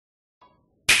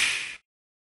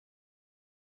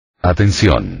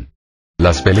Atención.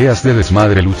 Las peleas de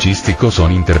Desmadre Luchístico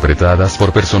son interpretadas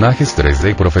por personajes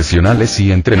 3D profesionales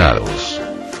y entrenados.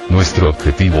 Nuestro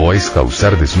objetivo es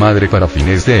causar desmadre para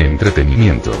fines de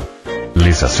entretenimiento.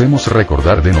 Les hacemos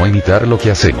recordar de no imitar lo que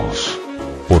hacemos.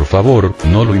 Por favor,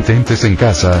 no lo intentes en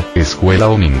casa, escuela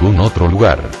o ningún otro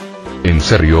lugar. En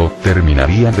serio,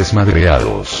 terminarían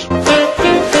desmadreados.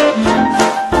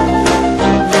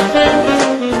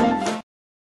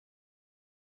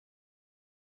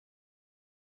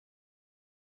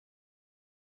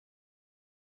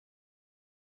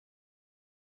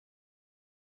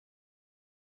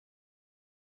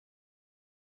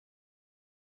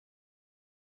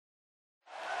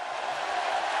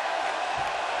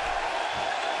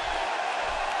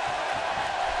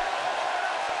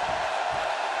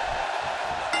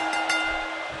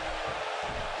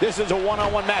 This is a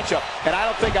one-on-one matchup, and I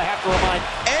don't think I have to remind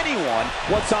anyone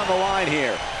what's on the line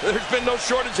here. There's been no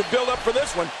shortage of build-up for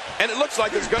this one, and it looks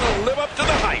like it's going to live up to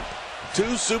the hype.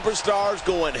 Two superstars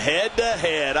going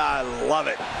head-to-head. I love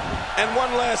it. And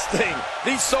one last thing.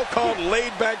 These so-called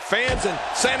laid-back fans in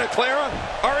Santa Clara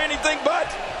are anything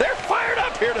but. They're fired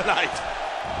up here tonight.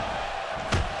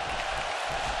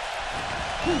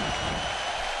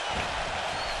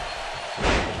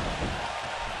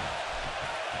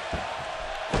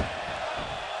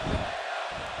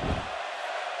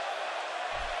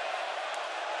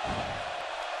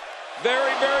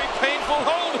 Very, very painful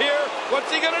hold here.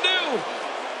 What's he going to do?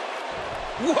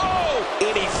 Whoa!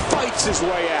 And he fights his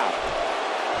way out.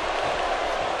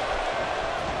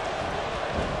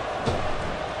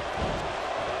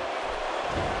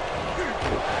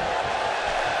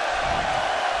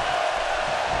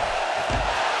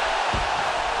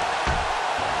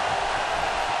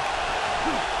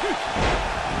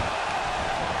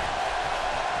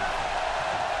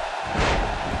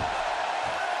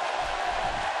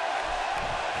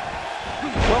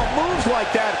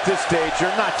 Like that at this stage,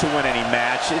 you're not to win any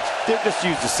match. They're just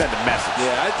used to send a message.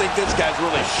 Yeah, I think this guy's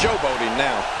really showboating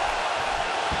now.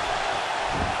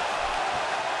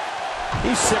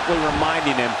 He's simply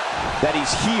reminding him that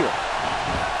he's here.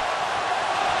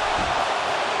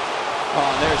 Oh,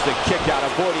 and there's the kick out,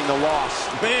 avoiding the loss.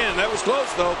 Man, that was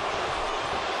close, though.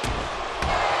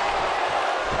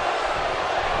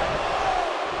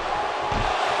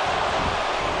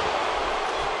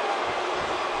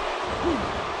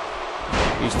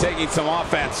 He's taking some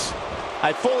offense.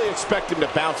 I fully expect him to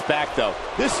bounce back, though.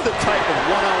 This is the type of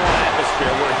one-on-one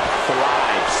atmosphere where he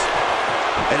thrives.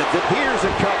 And it appears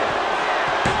in cover.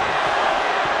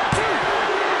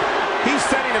 He's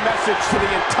sending a message to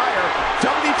the entire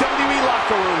WWE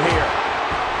locker room here.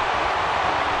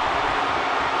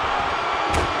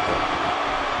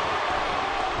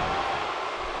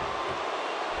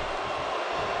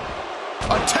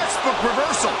 A textbook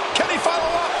reversal. Can he follow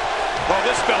up? Oh,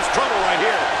 this spells trouble right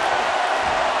here.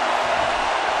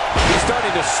 He's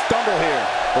starting to stumble here,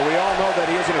 but we all know that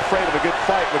he isn't afraid of a good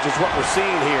fight, which is what we're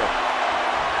seeing here.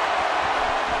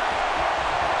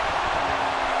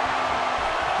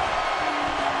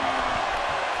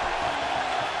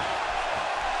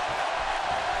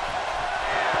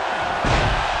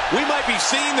 We might be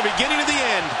seeing the beginning of the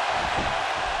end.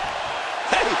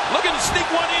 Hey, looking to sneak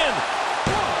one in.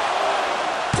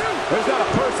 There's not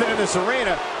a person in this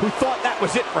arena who thought that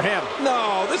was it for him.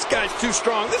 No, this guy's too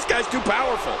strong. This guy's too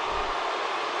powerful.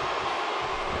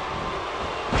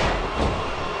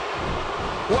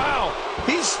 Wow,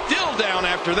 he's still down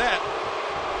after that.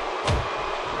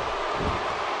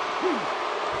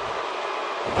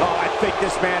 Oh, I think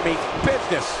this man means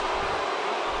business.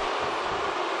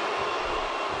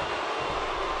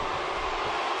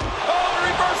 Oh, the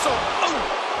reversal.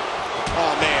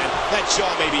 Oh, man, that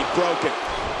jaw may be broken.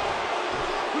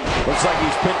 Looks like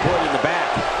he's pinpointing the back.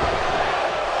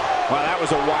 Wow, that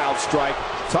was a wild strike.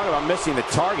 Talk about missing the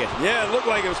target. Yeah, it looked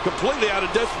like it was completely out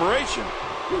of desperation.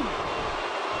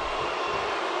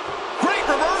 Great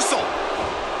reversal.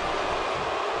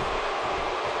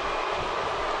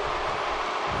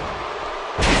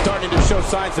 He's starting to show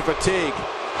signs of fatigue.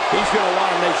 He's going to want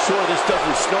to make sure this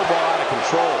doesn't snowball out of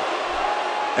control.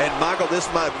 And, Michael, this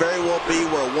might very well be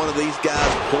where one of these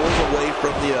guys pulls away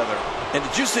from the other. And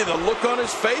did you see the look on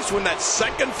his face when that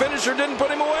second finisher didn't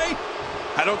put him away?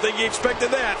 I don't think he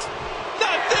expected that.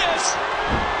 Not this!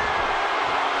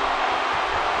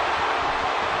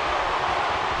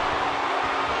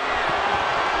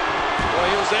 Well,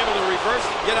 he was able to reverse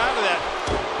it, get out of that.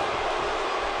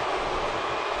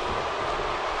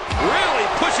 Really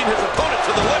pushing his opponent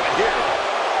to the limit here.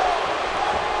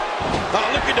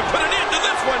 Looking to put an end to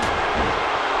this one.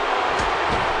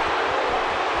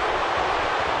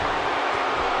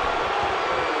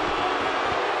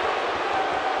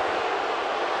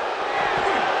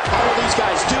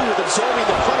 absorbing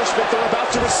the punishment they're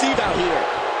about to receive out here.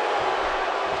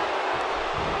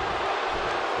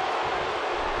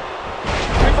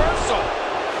 Reversal.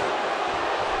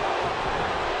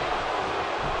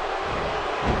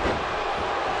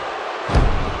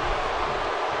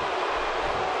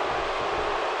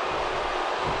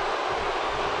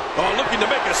 Oh, looking to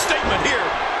make a statement here.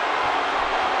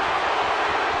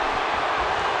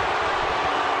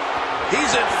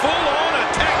 He's in full-on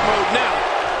attack mode now.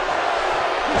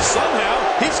 Somehow,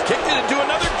 he's kicked it into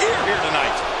another gear here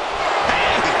tonight.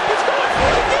 Hey, he's going for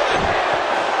it again.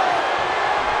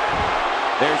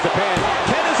 There's the pin.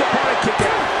 Can his opponent kick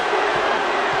out?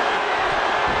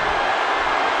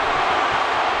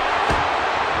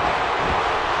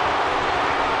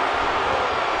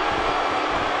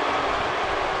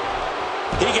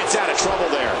 He gets out of trouble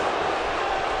there.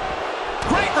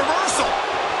 Great reversal.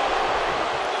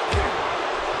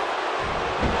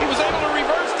 He was able to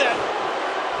reverse that.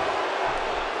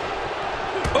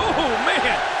 Oh,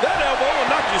 man, that elbow will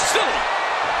knock you silly.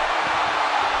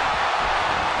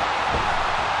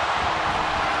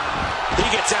 He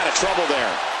gets out of trouble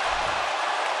there.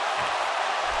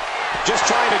 Just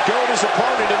trying to goad his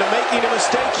opponent into making a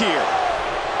mistake here.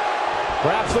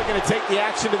 Perhaps looking to take the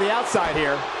action to the outside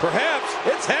here. Perhaps.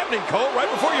 It's happening, Cole, right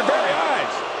before your very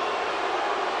eyes.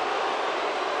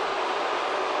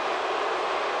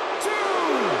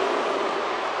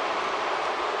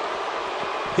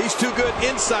 He's too good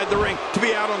inside the ring to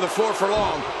be out on the floor for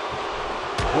long.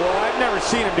 Well, I've never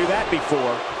seen him do that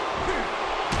before.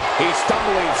 He's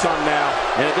stumbling some now.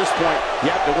 And at this point, you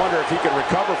have to wonder if he can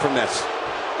recover from this.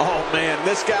 Oh, man,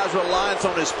 this guy's reliance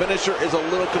on his finisher is a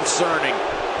little concerning.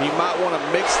 He might want to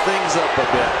mix things up a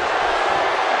bit.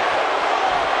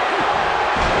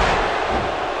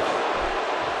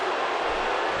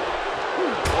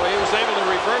 Boy, he was able to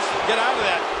reverse and get out of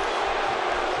that.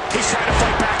 He's trying to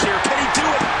fight back here. Can he do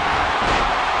it?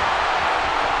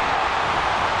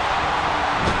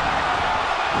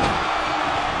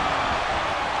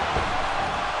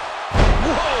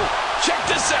 Whoa, check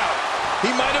this out.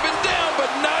 He might have been down,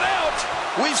 but not out.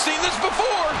 We've seen this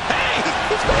before. Hey,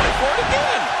 he's going for it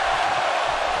again.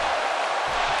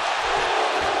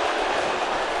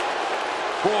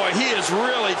 Boy, he is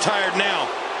really tired now.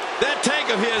 That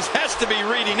tank of his has to be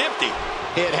reading empty.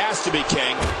 It has to be,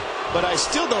 King. But I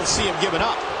still don't see him giving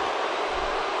up.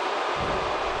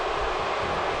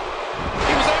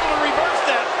 He was able to reverse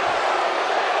that.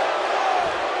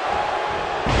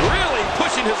 Really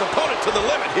pushing his opponent to the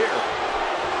limit here.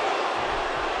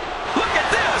 Look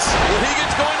at this. When he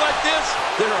gets going like this,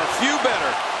 there are few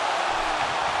better.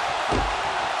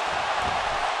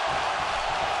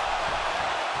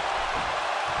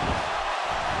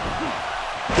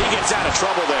 He gets out of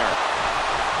trouble there.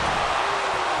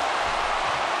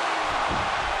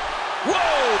 Whoa!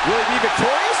 Will he be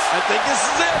victorious? I think this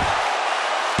is it.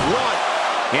 One.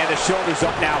 And the shoulders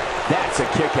up now. That's a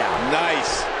kick out.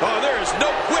 Nice. Oh, there is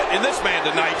no quit in this man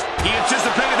tonight. He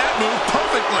anticipated that move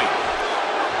perfectly.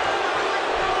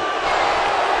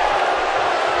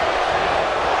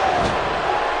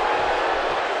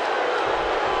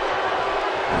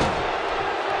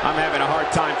 I'm having a hard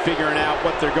time figuring out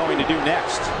what they're going to do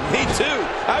next. Me too.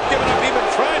 I've given up even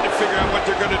trying to figure out what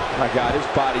they're going to do. My God, his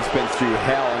body's been through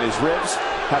hell, and his ribs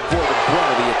have bore the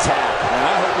brunt of the attack. And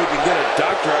I hope we can get a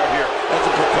doctor out here as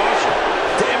a precaution.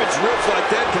 Damaged ribs like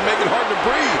that can make it hard to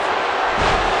breathe.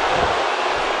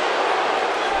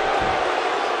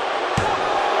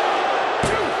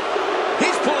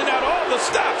 He's pulling out all the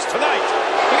stops tonight.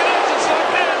 Look at that, just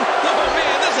like that. Oh,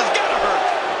 man, this has got to hurt.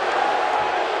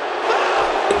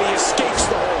 And he escapes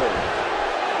the hold.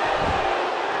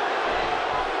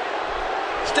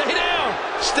 Stay down.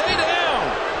 Stay down.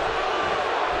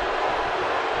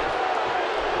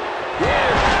 Whoa,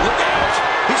 look out.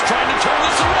 He's trying to turn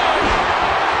this around.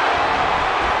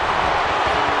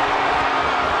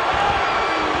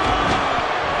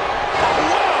 Oh,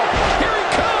 wow. Here he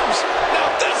comes. Now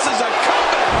this is a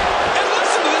comeback. And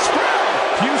listen to this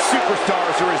crowd. Few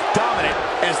superstars are as dominant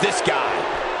as this guy.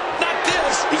 Not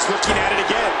this. He's looking at it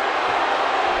again.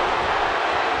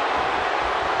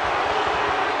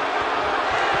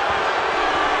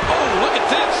 Oh, look at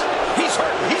this. He's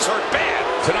hurt. He's hurt bad.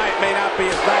 Tonight may not be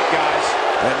his night, guys.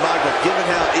 And Michael, given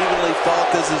how evenly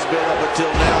fought this has been up until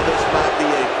now, this might be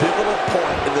a pivotal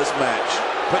point in this match.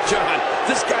 But, John,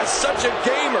 this guy's such a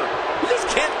gamer. You just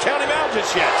can't count him out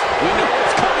just yet. We know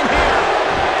what's coming here.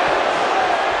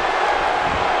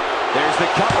 There's the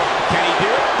cover. Can he do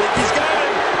it? Think he's got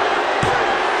him.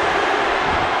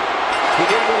 He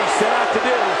did what he set out to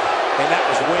do, and that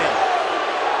was win.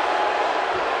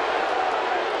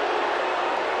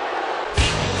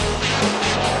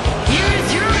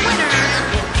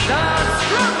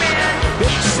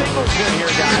 management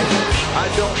here, guys. I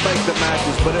don't make the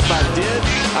matches, but if I did,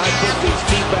 I'd put these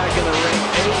two back in the ring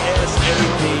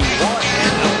ASAP. What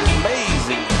an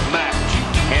amazing match.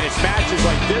 And it's matches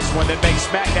like this one that make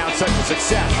SmackDown such a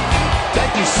success.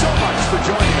 Thank you so much for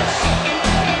joining us.